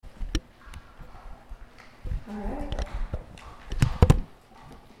All right.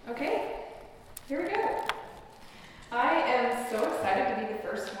 Okay, here we go. I am so excited to be the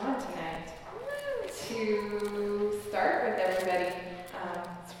first one tonight to start with everybody.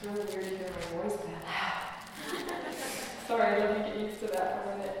 It's really weird to hear my voice that loud. Sorry, let me get used to that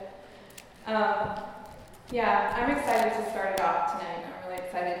for a minute. I'm excited to start it off tonight. I'm really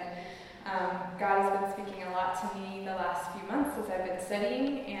excited. God has been speaking a lot to me the last few months as I've been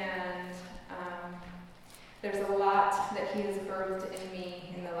studying, and there's a lot that He has birthed in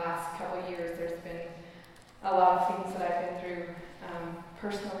me in the last couple of years. There's been a lot of things that I've been through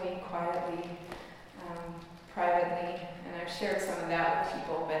personally, quietly, privately, and I've shared some of that with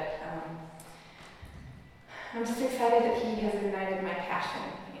people, but I'm just excited that He has ignited my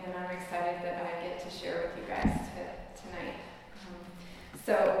passion, and I'm excited that I get to share with you guys tonight.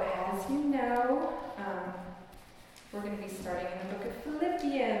 So, as you know, we're going to be starting in the book of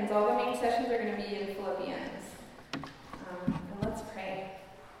Philippians. All the main sessions are going to be in Philippians. And let's pray.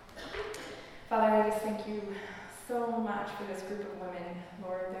 Father, I just thank you so much for this group of women.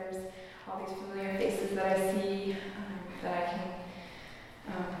 Lord, there's all these familiar faces that I see, that I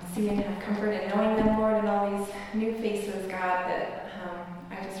can see and have comfort in knowing them, Lord, and all these new faces, God, that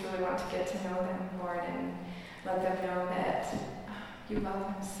I just really want to get to know them, Lord, and let them know that you love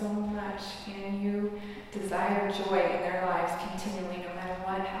them so much, and you desire joy in their lives continually, no matter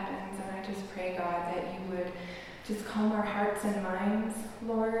what happens. And I just pray, God, that you would just calm our hearts and minds,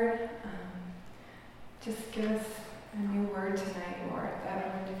 Lord. Just give us a new word tonight, Lord, that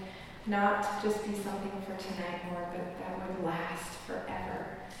would not just be something for tonight, Lord, but that would last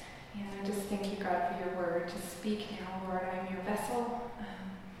forever. And I just thank you, God, for your word. Just speak now, Lord. I'm your vessel.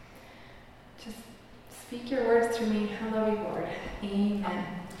 Just speak your words through me. I love you, Lord. Amen.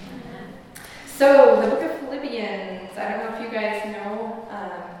 Amen. So, the book of Philippians. I don't know if you guys know,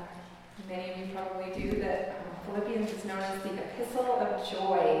 many of you probably do, that Philippians is known as the Epistle of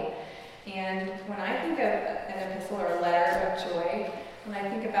Joy. And when I think of an epistle or a letter of joy, when I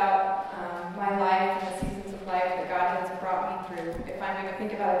think about my life and the seasons of life that God has brought me through, if I'm going to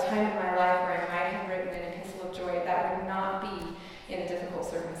think about a time in my life where I might have written an epistle of joy, that would not be in a difficult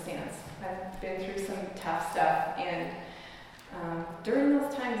circumstance. I've been through some tough stuff, and during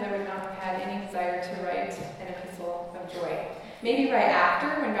those times I would not have had any desire to write an epistle of joy. Maybe right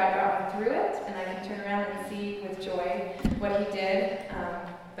after, when God brought me through it, and I can turn around and see with joy what He did,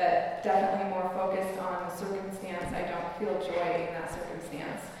 but definitely more focused on the circumstance. I don't feel joy in that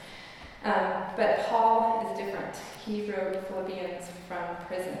circumstance. But Paul is different. He wrote Philippians from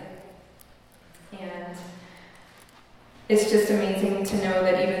prison. And it's just amazing to know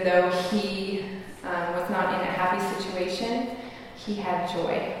that even though he was not in a happy situation, he had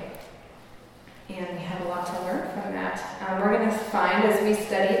joy. And we have a lot to learn from that. We're going to find, as we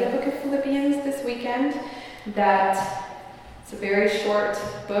study the book of Philippians this weekend, that it's a very short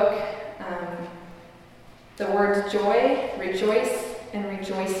book. The words joy, rejoice, and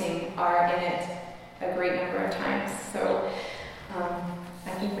rejoicing are in it a great number of times. So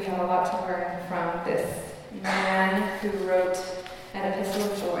I think we have a lot to learn from this man who wrote an epistle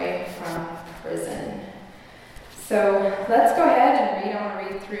of joy from prison. So let's go ahead and read. I want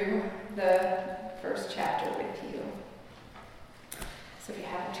to read through the first chapter with you. So if you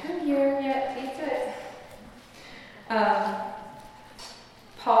haven't turned here yet, please do it.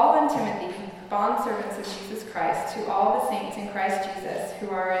 Paul and Timothy, bondservants of Jesus Christ, to all the saints in Christ Jesus who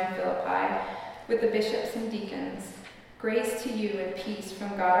are in Philippi, with the bishops and deacons, grace to you and peace from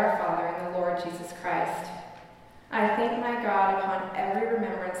God our Father and the Lord Jesus Christ. I thank my God upon every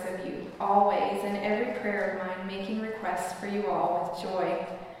remembrance of you, always, in every prayer of mine, making requests for you all with joy,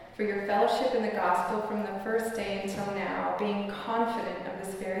 for your fellowship in the gospel from the first day until now, being confident of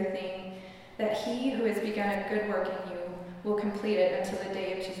this very thing, that he who has begun a good work in you will complete it until the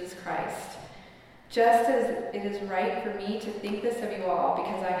day of Jesus Christ. Just as it is right for me to think this of you all,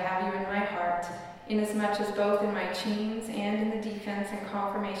 because I have you in my heart, inasmuch as both in my chains and in the defense and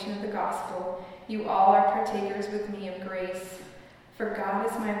confirmation of the gospel, you all are partakers with me of grace. For God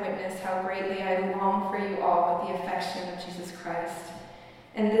is my witness how greatly I long for you all with the affection of Jesus Christ.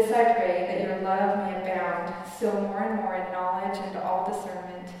 And this I pray, that your love may abound still more and more in knowledge and all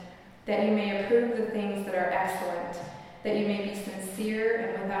discernment, that you may approve the things that are excellent, that you may be sincere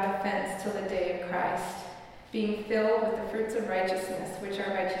and without offense till the day of Christ, being filled with the fruits of righteousness which are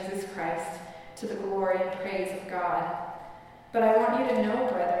by Jesus Christ, to the glory and praise of God. But I want you to know,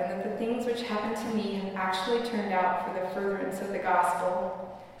 brethren, that the things which happened to me have actually turned out for the furtherance of the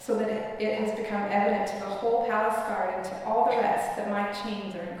gospel, so that it has become evident to the whole palace guard and to all the rest that my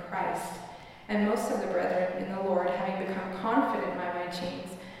chains are in Christ. And most of the brethren in the Lord, having become confident by my chains,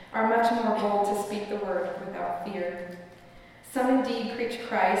 are much more bold to speak the word without fear. Some indeed preach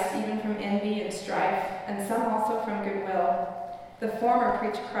Christ even from envy and strife, and some also from goodwill. The former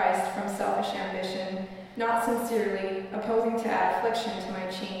preach Christ from selfish ambition, not sincerely, opposing to add affliction to my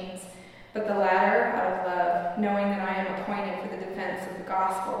chains, but the latter out of love, knowing that I am appointed for the defense of the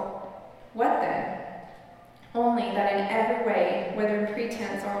gospel. What then? Only that in every way, whether in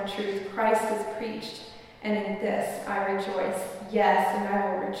pretense or in truth, Christ is preached, and in this I rejoice. Yes, and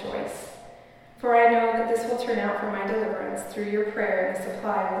I will rejoice. For I know that this will turn out for my deliverance through your prayer and the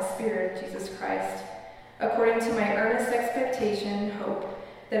supply of the Spirit of Jesus Christ, according to my earnest expectation and hope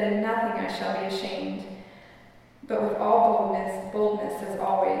that in nothing I shall be ashamed, but with all boldness as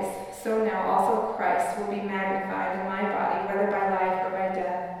always, so now also Christ will be magnified in my body, whether by life or by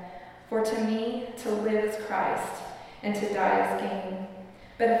death. For to me, to live is Christ, and to die is gain.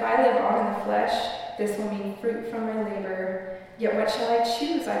 But if I live on in the flesh, this will mean fruit from my labor. Yet what shall I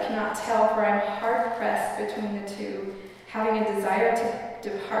choose? I cannot tell, for I am hard-pressed between the two, having a desire to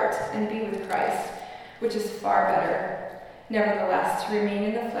depart and be with Christ, which is far better. Nevertheless, to remain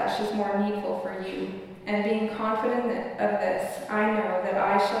in the flesh is more needful for you. And being confident of this, I know that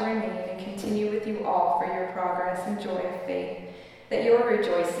I shall remain and continue with you all for your progress and joy of faith, that your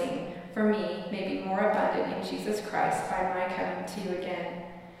rejoicing for me may be more abundant in Jesus Christ by my coming to you again.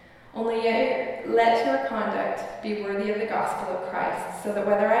 Only yet let your conduct be worthy of the gospel of Christ, so that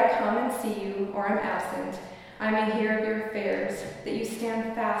whether I come and see you or am absent, I may hear of your affairs, that you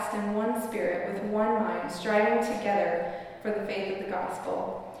stand fast in one spirit with one mind, striving together for the faith of the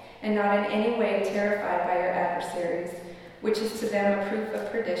gospel, and not in any way terrified by your adversaries, which is to them a proof of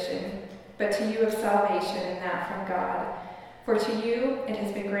perdition, but to you of salvation, and that from God. For to you it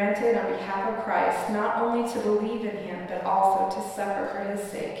has been granted on behalf of Christ not only to believe in him, but also to suffer for his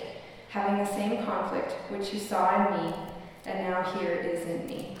sake, having the same conflict which you saw in me, and now here is in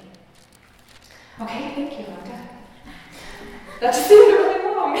me. Okay, thank you, I'm done. That just seemed really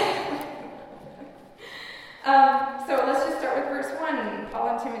long. So let's just start with verse 1. Paul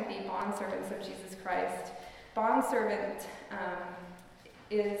and Timothy, bondservants of Jesus Christ. Bondservant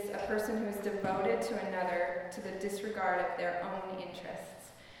is a person who is devoted to another to the disregard of their own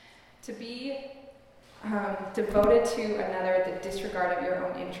interests. To be devoted to another at the disregard of your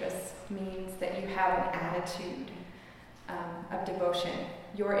own interests means that you have an attitude of devotion.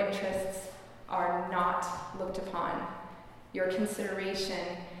 Your interests are not looked upon. Your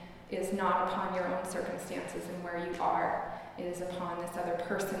consideration is not upon your own circumstances and where you are. It is upon this other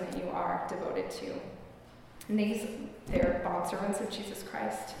person that you are devoted to. And they're bondservants of Jesus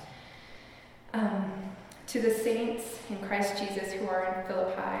Christ. To the saints in Christ Jesus who are in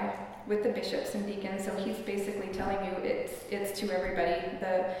Philippi with the bishops and deacons, so he's basically telling you it's to everybody,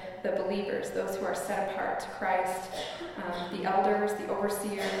 the believers, those who are set apart to Christ, the elders, the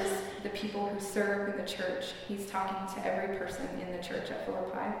overseers, the people who serve in the church. He's talking to every person in the church at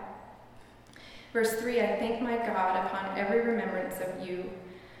Philippi. Verse 3, I thank my God upon every remembrance of you,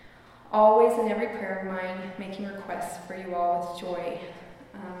 always in every prayer of mine, making requests for you all with joy.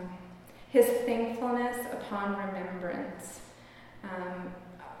 His thankfulness upon remembrance.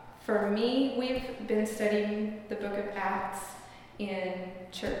 For me, we've been studying the book of Acts in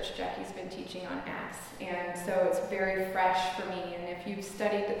church. Jackie's been teaching on Acts, and so it's very fresh for me. And if you've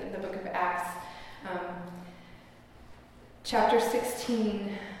studied the book of Acts, chapter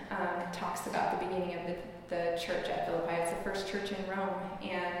 16 talks about the beginning of the church at Philippi. It's the first church in Rome,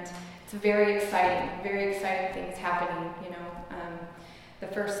 and it's very exciting things happening. You know, the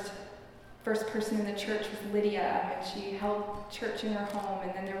first person in the church was Lydia, and she held church in her home,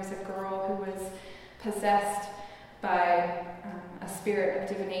 and then there was a girl who was possessed by a spirit of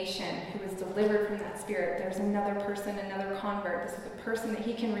divination who was delivered from that spirit. There's another person, another convert. This is a person that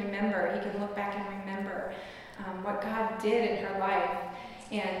he can remember. He can look back and remember what God did in her life.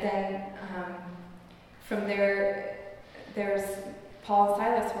 And then from there, there's Paul and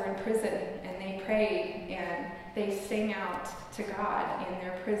Silas were in prison, and they prayed, and they sang out to God in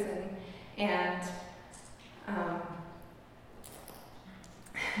their prison. And I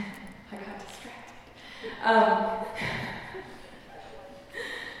got distracted.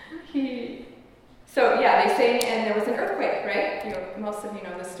 They sang, and there was an earthquake, right? Most of you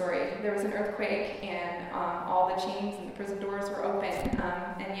know the story. There was an earthquake, and all the chains and the prison doors were open,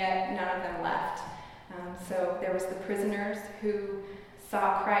 and yet none of them left. So there was the prisoners who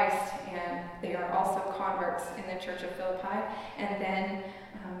saw Christ, and they are also converts in the church of Philippi, and then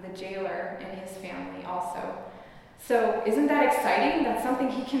the jailer and his family also. So isn't that exciting? That's something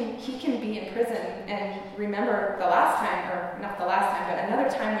he can be in prison and remember the last time, or not the last time, but another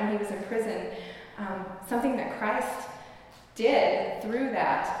time when he was in prison, something that Christ did through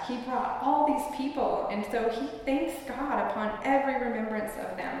that. He brought all these people, and so he thanks God upon every remembrance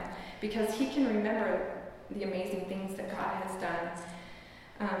of them, because he can remember the amazing things that God has done.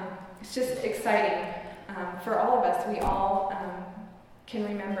 It's just exciting for all of us. We all can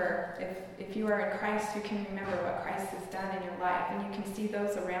remember. If you are in Christ, you can remember what Christ has done in your life, and you can see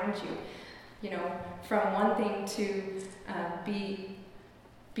those around you. From one thing to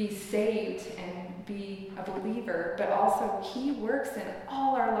be saved and be a believer, but also he works in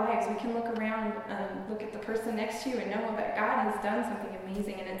all our lives. We can look around, look at the person next to you and know that God has done something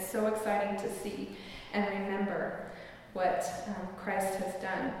amazing, and it's so exciting to see and remember what Christ has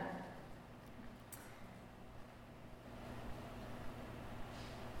done.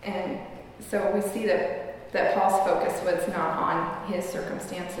 And so we see that Paul's focus was not on his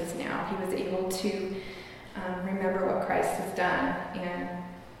circumstances now. He was able to remember what Christ has done and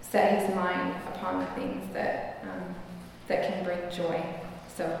set his mind upon the things that can bring joy.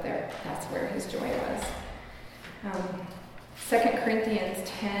 So that's where his joy was. 2 Corinthians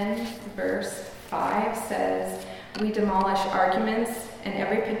 10, verse 5 says, "We demolish arguments and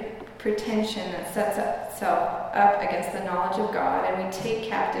every pretension that sets itself up against the knowledge of God, and we take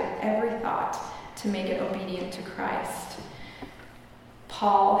captive every thought to make it obedient to Christ."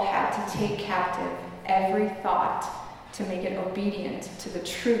 Paul had to take captive every thought to make it obedient to the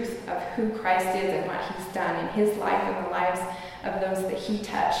truth of who Christ is and what he's done in his life and the lives of those that he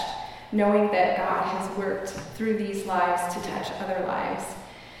touched, knowing that God has worked through these lives to touch other lives.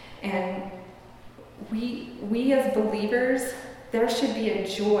 And we as believers, there should be a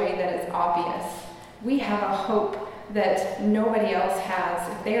joy that is obvious. We have a hope that nobody else has.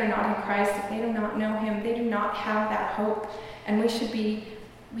 If they are not in Christ, if they do not know him, they do not have that hope. And we should be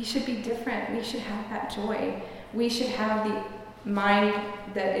different. We should have that joy. We should have the mind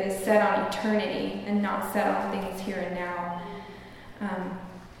that is set on eternity and not set on things here and now.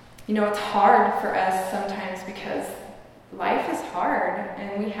 It's hard for us sometimes because life is hard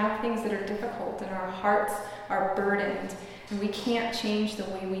and we have things that are difficult and our hearts are burdened, and we can't change the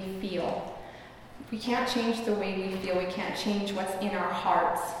way we feel. We can't change the way we feel. We can't change what's in our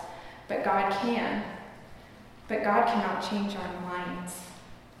hearts, but God can. But God cannot change our minds.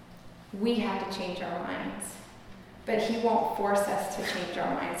 We have to change our minds. But he won't force us to change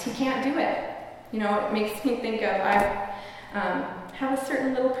our minds. He can't do it. It makes me think of, I have a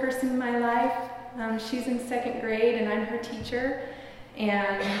certain little person in my life. She's in 2nd grade, and I'm her teacher.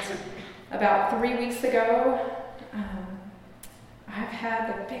 And about 3 weeks ago, I've had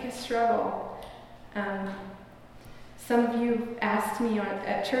the biggest struggle. Some of you asked me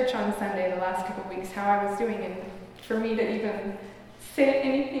at church on Sunday the last couple of weeks how I was doing, and for me to even say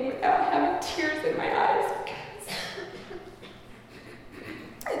anything without having tears in my eyes, because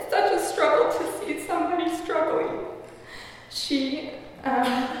it's such a struggle to see somebody struggling. She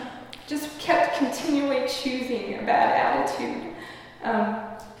just kept continually choosing a bad attitude.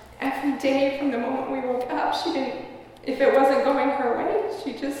 Every day from the moment we woke up, if it wasn't going her way,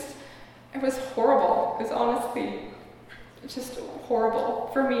 it was horrible. It was honestly just horrible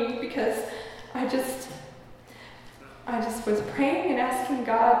for me, because I just was praying and asking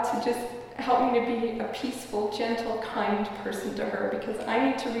God to just help me to be a peaceful, gentle, kind person to her, because I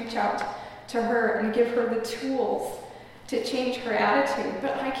need to reach out to her and give her the tools to change her attitude,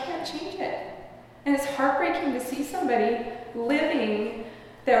 but I can't change it. And it's heartbreaking to see somebody living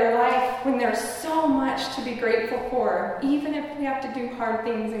their life when there's so much to be grateful for. Even if we have to do hard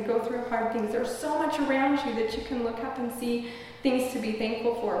things and go through hard things, there's so much around you that you can look up and see things to be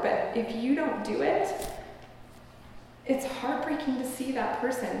thankful for. But if you don't do it, it's heartbreaking to see that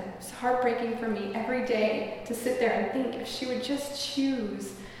person. It's heartbreaking for me every day to sit there and think, if she would just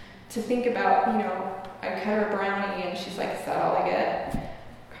choose to think about, I cut her a brownie and she's like, "Is that all I get?"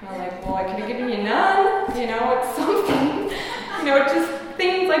 Kind of like, well, I could have given you none, it's something, just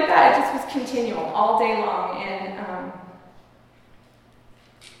things like that. It just was continual all day long, and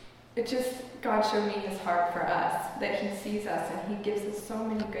God showed me his heart for us, that he sees us and he gives us so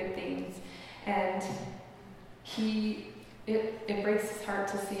many good things, and it breaks his heart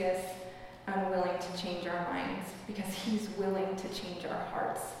to see us unwilling to change our minds, because he's willing to change our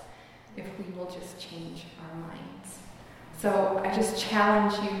hearts if we will just change our minds. So I just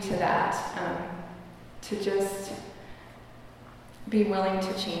challenge you to that, to just be willing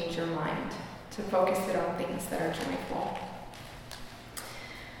to change your mind, to focus it on things that are joyful.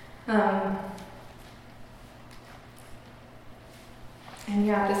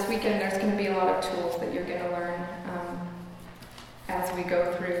 This weekend there's going to be a lot of tools that you're going to learn as we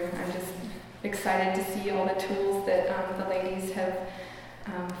go through. I'm just excited to see all the tools that the ladies have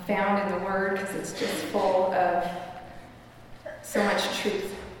found in the Word, because it's just full of so much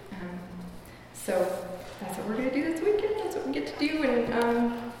truth. So that's what we're going to do this weekend. That's what we get to do.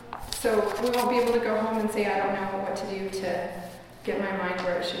 And so we won't be able to go home and say, I don't know what to do to get my mind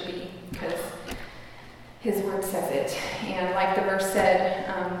where it should be, because His word says it. And like the verse said,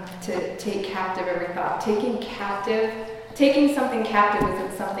 to take captive every thought. Taking something captive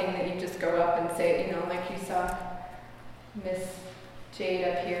isn't something that you just go up and say, like you saw Miss Jade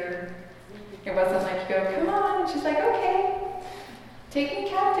up here. It wasn't like you go, come on. And she's like, okay, take me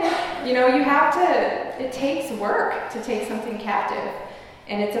captive. You have to, it takes work to take something captive.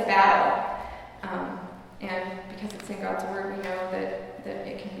 And it's a battle. And because it's in God's word, we know that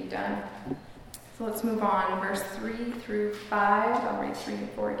it can be done. So let's move on. Verse 3 through 5. I'll read 3 and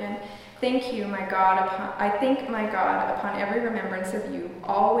 4 again. Thank you, my God. I thank my God upon every remembrance of you,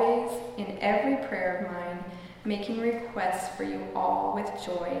 always in every prayer of mine, making requests for you all with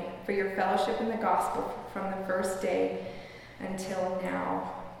joy, for your fellowship in the gospel from the first day until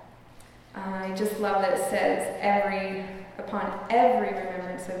now. I just love that it says upon every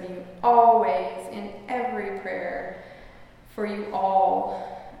remembrance of you, always in every prayer for you all,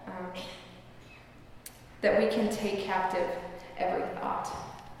 that we can take captive every thought,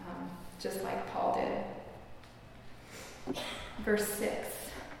 just like Paul did. Verse 6.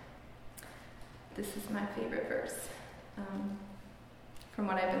 This is my favorite verse from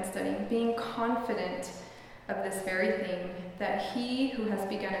what I've been studying. Being confident of this very thing, that He who has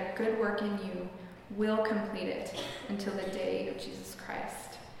begun a good work in you will complete it until the day of Jesus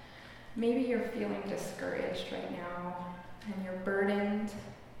Christ. Maybe you're feeling discouraged right now and you're burdened.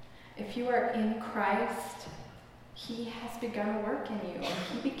 If you are in Christ, He has begun a work in you, and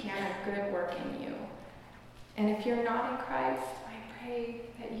He began a good work in you. And if you're not in Christ, I pray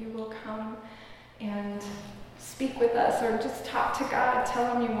that you will come and speak with us, or just talk to God.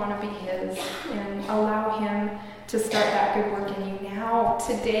 Tell Him you want to be His, and allow Him to start that good work in you now,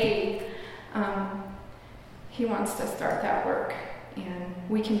 today. He wants to start that work, and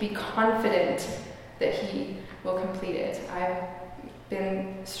we can be confident that He will complete it. I've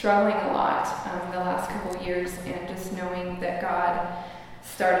been struggling a lot the last couple of years, and just knowing that God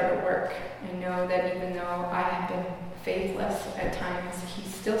started the work. I know that even though I have been faithless at times, He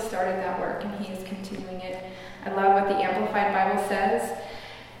still started that work, and He is continuing it. I love what the Amplified Bible says. It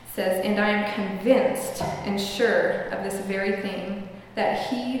says, and I am convinced and sure of this very thing, that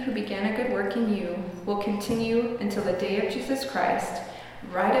He who began a good work in you will continue until the day of Jesus Christ,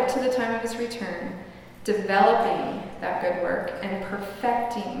 right up to the time of His return, developing that good work and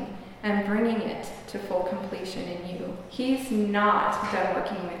perfecting and bringing it to full completion in you. He's not done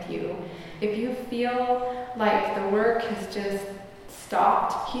working with you. If you feel like the work has just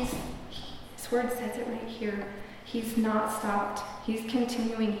stopped, His word says it right here. He's not stopped. He's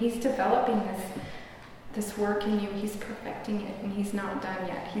continuing. He's developing this work in you. He's perfecting it, and He's not done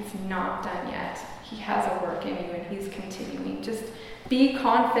yet. He's not done yet. He has a work in you, and He's continuing. Just be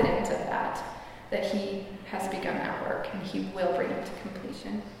confident of that He has begun that work, and He will bring it to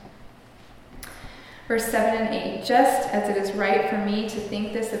completion. Verse 7 and 8, just as it is right for me to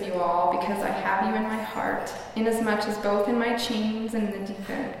think this of you all, because I have you in my heart, inasmuch as both in my chains and in the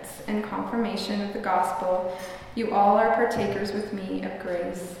defense and confirmation of the gospel, you all are partakers with me of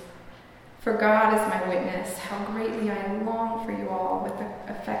grace. For God is my witness, how greatly I long for you all with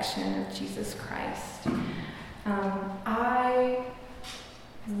the affection of Jesus Christ. I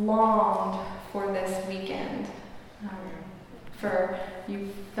longed for this weekend, for you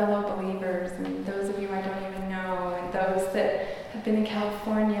fellow believers, and those of you I don't even know, and those that have been in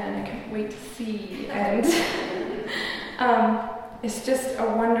California and I can't wait to see. And it's just a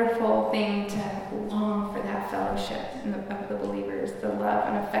wonderful thing to long for that fellowship of the believers, the love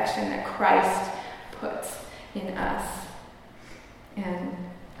and affection that Christ puts in us. And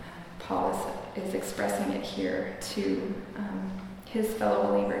Paul is expressing it here to his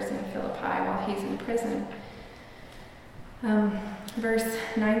fellow believers in Philippi while he's in prison. Verse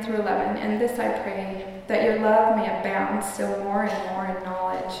 9 through 11, and this I pray, that your love may abound still more and more in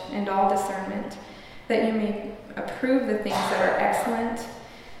knowledge and all discernment, that you may approve the things that are excellent,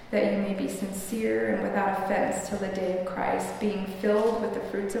 that you may be sincere and without offense till the day of Christ, being filled with the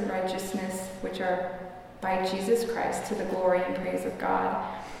fruits of righteousness, which are by Jesus Christ, to the glory and praise of God.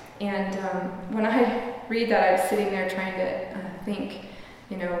 And when I read that, I was sitting there trying to think,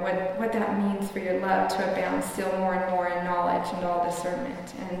 what that means for your love to abound still more and more in knowledge and all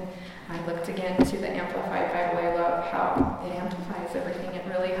discernment. And I looked again to the Amplified Bible. I love how it amplifies everything. It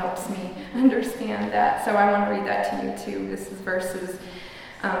really helps me understand that. So I want to read that to you too. This is verses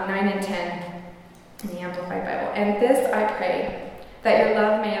 9 and 10 in the Amplified Bible. And this I pray, that your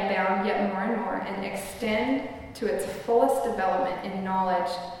love may abound yet more and more, and extend to its fullest development in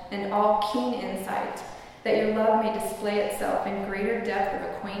knowledge and all keen insight, that your love may display itself in greater depth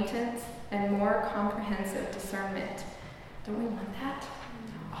of acquaintance and more comprehensive discernment. Don't we want that?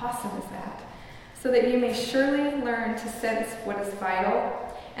 How awesome is that? So that you may surely learn to sense what is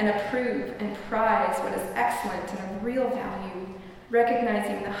vital and approve and prize what is excellent and of real value,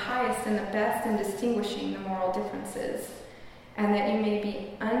 recognizing the highest and the best and distinguishing the moral differences, and that you may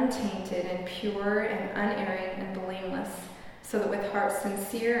be untainted and pure and unerring and blameless, so that with hearts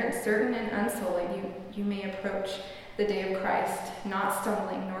sincere and certain and unsullied you may approach the day of Christ, not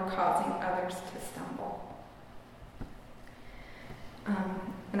stumbling nor causing others to stumble.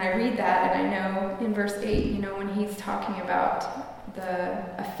 And I read that, and I know in verse 8, when he's talking about the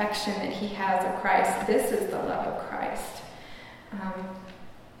affection that he has of Christ, this is the love of Christ.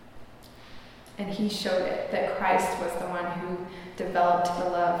 And he showed it, that Christ was the one who developed the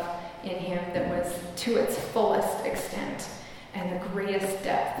love in him that was to its fullest extent and the greatest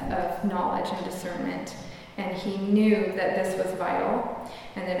depth of knowledge and discernment. And he knew that this was vital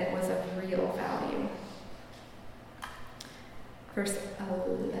and that it was of real value. Verse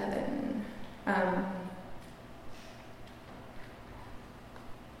 11.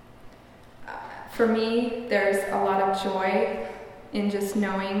 For me, there's a lot of joy in just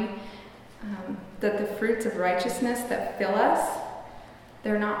knowing that the fruits of righteousness that fill us,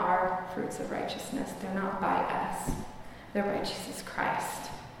 they're not our fruits of righteousness. They're not by us. They're by Jesus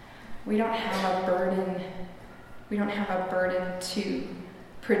Christ. We don't have a burden. We don't have a burden to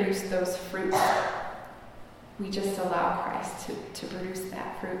produce those fruits. We just allow Christ to produce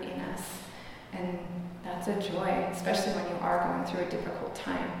that fruit in us. And that's a joy, especially when you are going through a difficult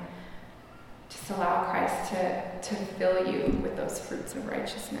time. Just allow Christ to fill you with those fruits of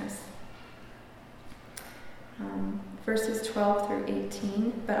righteousness. Verses 12 through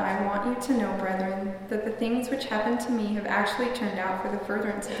 18. But I want you to know, brethren, that the things which happened to me have actually turned out for the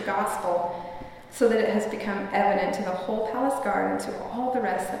furtherance of the gospel, so that it has become evident to the whole palace guard and to all the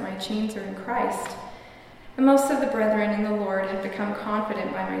rest that my chains are in Christ. And most of the brethren in the Lord have become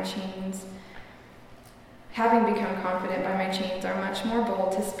confident by my chains. Having become confident by my chains, are much more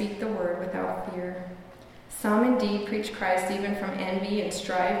bold to speak the word without fear. Some indeed preach Christ even from envy and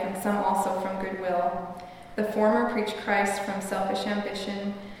strife, and some also from goodwill. The former preach Christ from selfish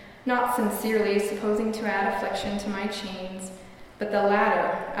ambition, not sincerely, supposing to add affliction to my chains, but the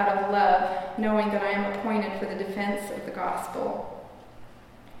latter out of love, knowing that I am appointed for the defense of the gospel.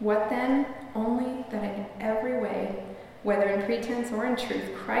 What then? Only that in every way, whether in pretense or in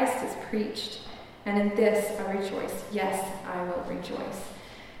truth, Christ is preached, and in this I rejoice. Yes, I will rejoice.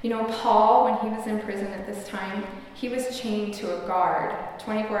 Paul, when he was in prison at this time, he was chained to a guard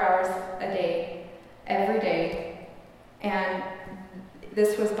 24 hours a day, every day, and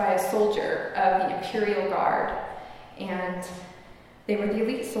this was by a soldier of the Imperial Guard, and they were the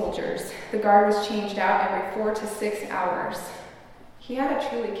elite soldiers. The guard was changed out every 4 to 6 hours. He had a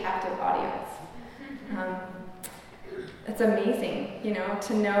truly captive audience. It's amazing,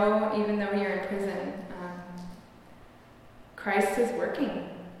 to know, even though you're in prison, Christ is working.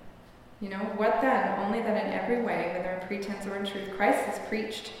 What then? Only that in every way, whether in pretense or in truth, Christ is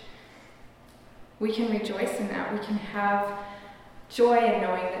preached. We can rejoice in that. We can have joy in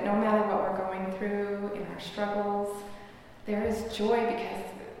knowing that no matter what we're going through in our struggles, there is joy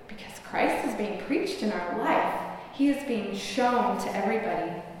because Christ is being preached in our life. He is being shown to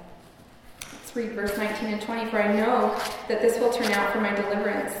everybody. Let's read verse 19 and 20. For I know that this will turn out for my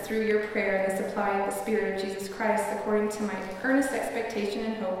deliverance through your prayer and the supply of the Spirit of Jesus Christ, according to my earnest expectation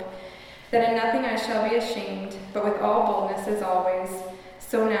and hope, that in nothing I shall be ashamed, but with all boldness as always.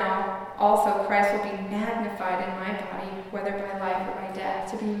 So now also Christ will be magnified in my body, whether by life or by death.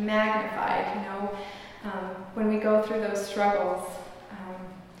 To be magnified, when we go through those struggles,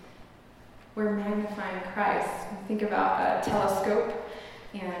 we're magnifying Christ. Think about a telescope,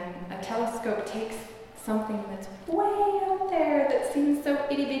 and a telescope takes something that's way out there that seems so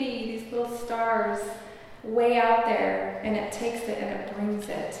itty-bitty, these little stars way out there, and it takes it and it brings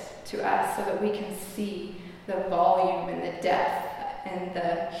it to us so that we can see the volume and the depth and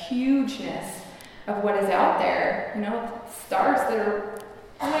the hugeness of what is out there. Stars that are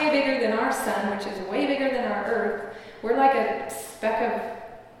way bigger than our sun, which is way bigger than our earth. We're like a speck of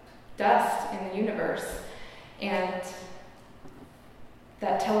dust in the universe. And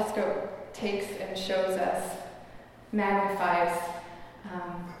that telescope takes and shows us, magnifies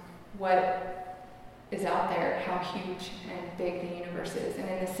what is out there, how huge and big the universe is. And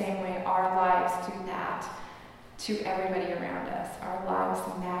in the same way, our lives do that to everybody around us. Our lives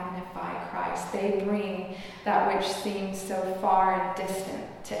magnify Christ. They bring that which seems so far and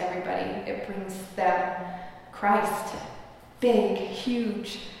distant to everybody. It brings them Christ. Big,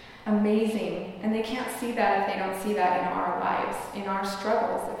 huge, amazing. And they can't see that if they don't see that in our lives, in our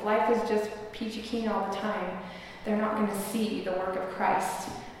struggles. If life is just peachy keen all the time, they're not going to see the work of Christ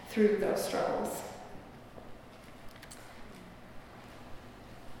through those struggles.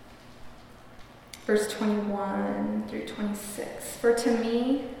 Verse 21 through 26. For to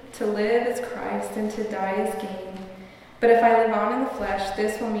me, to live is Christ, and to die is gain. But if I live on in the flesh,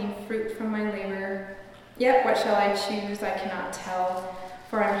 this will mean fruit from my labor. Yet what shall I choose, I cannot tell.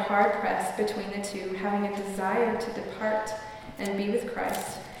 For I am hard pressed between the two, having a desire to depart and be with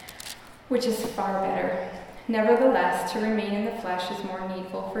Christ, which is far better. Nevertheless, to remain in the flesh is more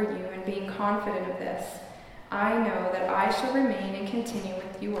needful for you, and being confident of this, I know that I shall remain and continue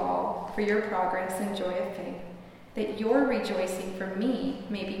with you all for your progress and joy of faith, that your rejoicing for me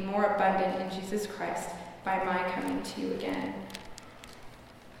may be more abundant in Jesus Christ by my coming to you again.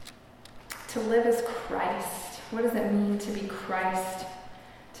 To live as Christ. What does it mean to be Christ?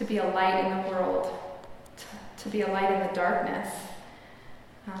 To be a light in the world, to be a light in the darkness.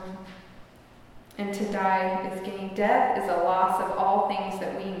 And to die is gain. Death is a loss of all things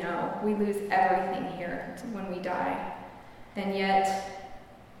that we know. We lose everything here when we die. And yet,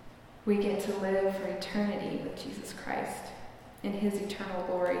 we get to live for eternity with Jesus Christ in his eternal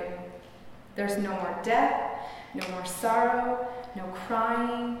glory. There's no more death, no more sorrow, no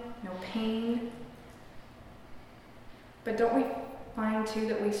crying, no pain. But don't we find too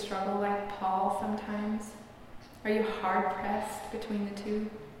that we struggle like Paul sometimes? Are you hard pressed between the two?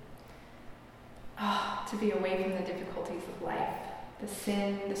 Oh, to be away from the difficulties of life, the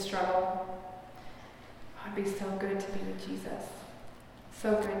sin, the struggle. Oh, it'd be so good to be with Jesus.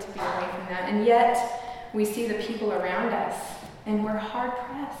 So good to be away from that. And yet, we see the people around us, and we're hard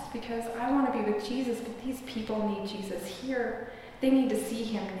pressed because I want to be with Jesus, but these people need Jesus here. They need to see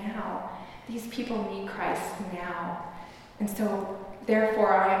him now. These people need Christ now. And so,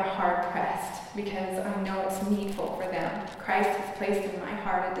 therefore, I am hard pressed because I know it's needful for them. Christ has placed in my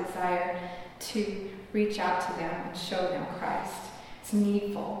heart a desire to reach out to them and show them Christ. It's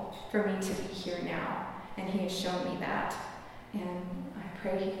needful for me to be here now, and he has shown me that. And I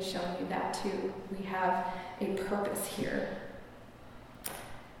pray he has shown you that too. We have a purpose here.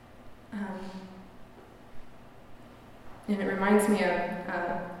 And it reminds me of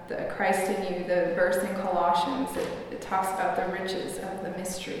the Christ in you, the verse in Colossians. It talks about the riches of the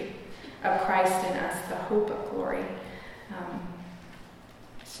mystery of Christ in us, the hope of glory.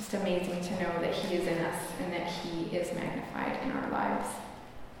 It's just amazing to know that he is in us and that he is magnified in our lives.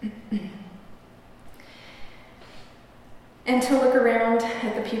 And to look around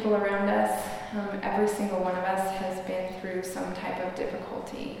at the people around us, every single one of us has been through some type of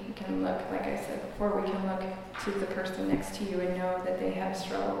difficulty. We can look, like I said before, we can look to the person next to you and know that they have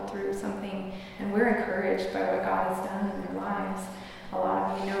struggled through something, and we're encouraged by what God has done in their lives. A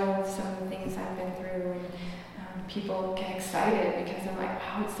lot of you know some of the things I've been through, and people get excited because they're like,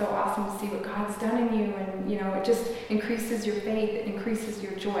 wow, it's so awesome to see what God's done in you, and it just increases your faith, it increases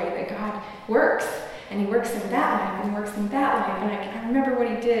your joy that God works. And he works in that life and works in that life. And I remember what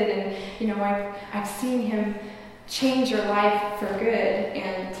he did. And, I've seen him change your life for good.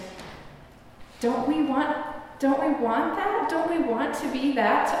 And don't we want that? Don't we want to be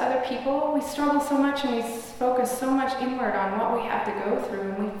that to other people? We struggle so much and we focus so much inward on what we have to go through.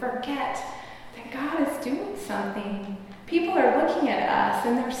 And we forget that God is doing something. People are looking at us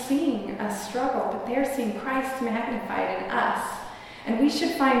and they're seeing us struggle, but they're seeing Christ magnified in us. And we should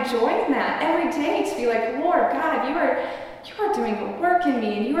find joy in that every day to be like, Lord God, you are doing a work in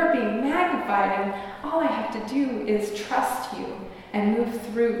me and you are being magnified, and all I have to do is trust you and move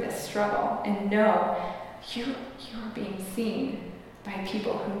through this struggle and know you are being seen by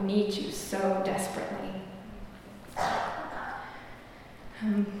people who need you so desperately.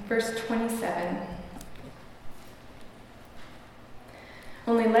 Verse 27.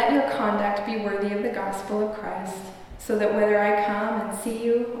 Only let your conduct be worthy of the gospel of Christ, so that whether I come and see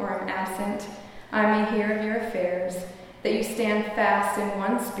you or am absent, I may hear of your affairs, that you stand fast in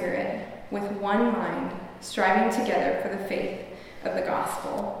one spirit, with one mind, striving together for the faith of the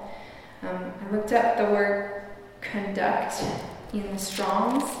gospel. I looked up the word conduct in the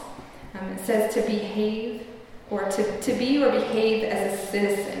Strong's. It says to behave, or to be or behave as a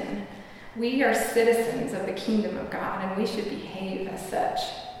citizen. We are citizens of the kingdom of God, and we should behave as such.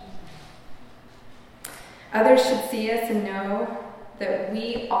 Others should see us and know that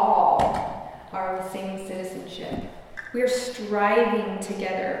we all are of the same citizenship. We are striving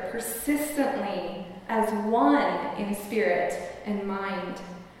together persistently as one in spirit and mind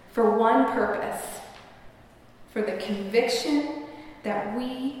for one purpose, for the conviction that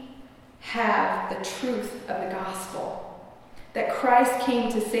we have the truth of the gospel, that Christ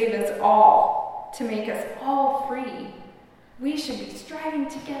came to save us all, to make us all free, we should be striving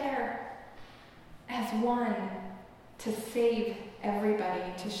together as one to save everybody,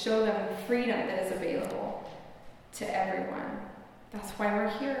 to show them the freedom that is available to everyone. That's why we're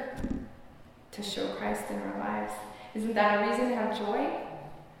here, to show Christ in our lives. Isn't that a reason to have joy?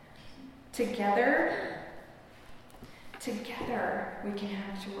 Together we can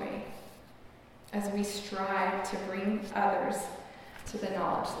have joy as we strive to bring others to the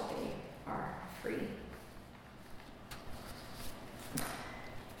knowledge that they are free.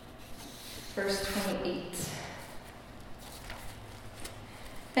 Verse 28.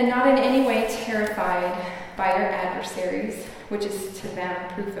 And not in any way terrified by your adversaries, which is to them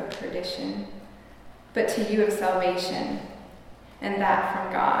proof of perdition, but to you of salvation, and that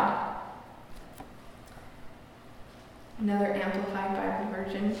from God. Another Amplified Bible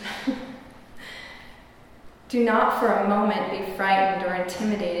version. Do not for a moment be frightened or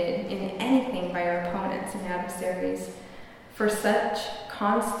intimidated in anything by your opponents and adversaries, for such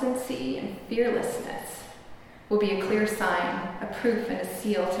constancy and fearlessness will be a clear sign, a proof and a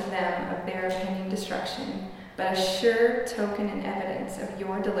seal to them of their impending destruction, but a sure token and evidence of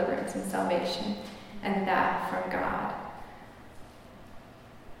your deliverance and salvation, and that from God.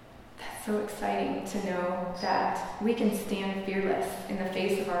 That's so exciting to know that we can stand fearless in the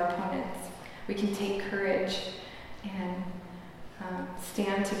face of our opponents. We can take courage and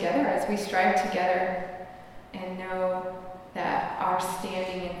stand together as we strive together and know that our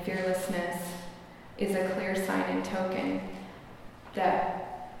standing in fearlessness is a clear sign and token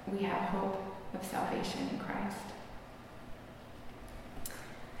that we have hope of salvation in Christ.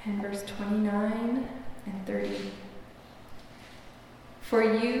 And verse 29 and 30.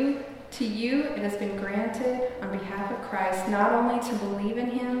 To you it has been granted on behalf of Christ not only to believe in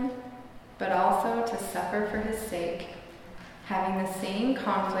him, but also to suffer for his sake, having the same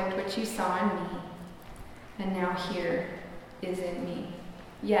conflict which you saw in me, and now here is in me.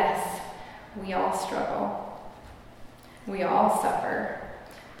 Yes, we all struggle. We all suffer,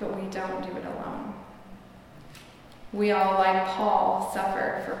 but we don't do it alone. We all, like Paul,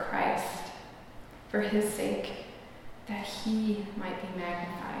 suffer for Christ, for his sake, that he might be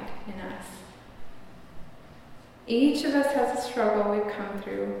magnified in us. Each of us has a struggle we've come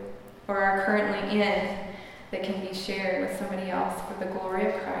through or are currently in that can be shared with somebody else for the glory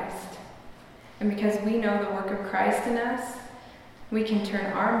of Christ. And because we know the work of Christ in us, we can turn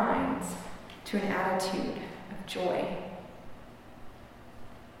our minds to an attitude of joy.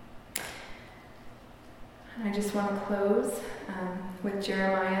 And I just want to close with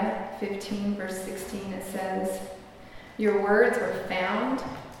Jeremiah 15, verse 16. It says, your words were found,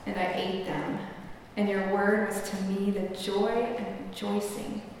 and I ate them, and your word was to me the joy and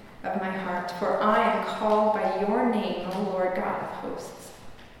rejoicing of my heart, for I am called by your name, O Lord God of hosts.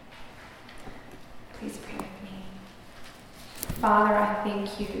 Please pray with me. Father, I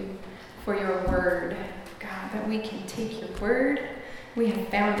thank you for your word, God, that we can take your word. We have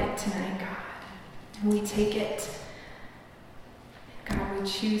found it tonight, God. And we take it, God, we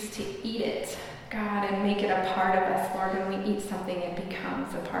choose to eat it, God, and make it a part of us, Lord. When we eat something, it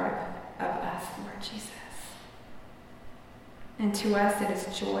becomes a part of us, Lord Jesus. And to us, it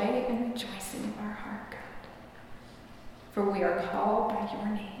is joy and rejoicing of our heart, God. For we are called by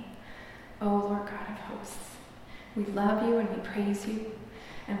your name, O Lord God of hosts. We love you and we praise you,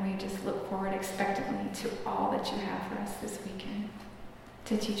 and we just look forward expectantly to all that you have for us this weekend,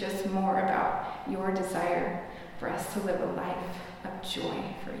 to teach us more about your desire for us to live a life of joy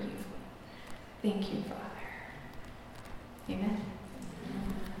for you. Thank you, Father. Amen.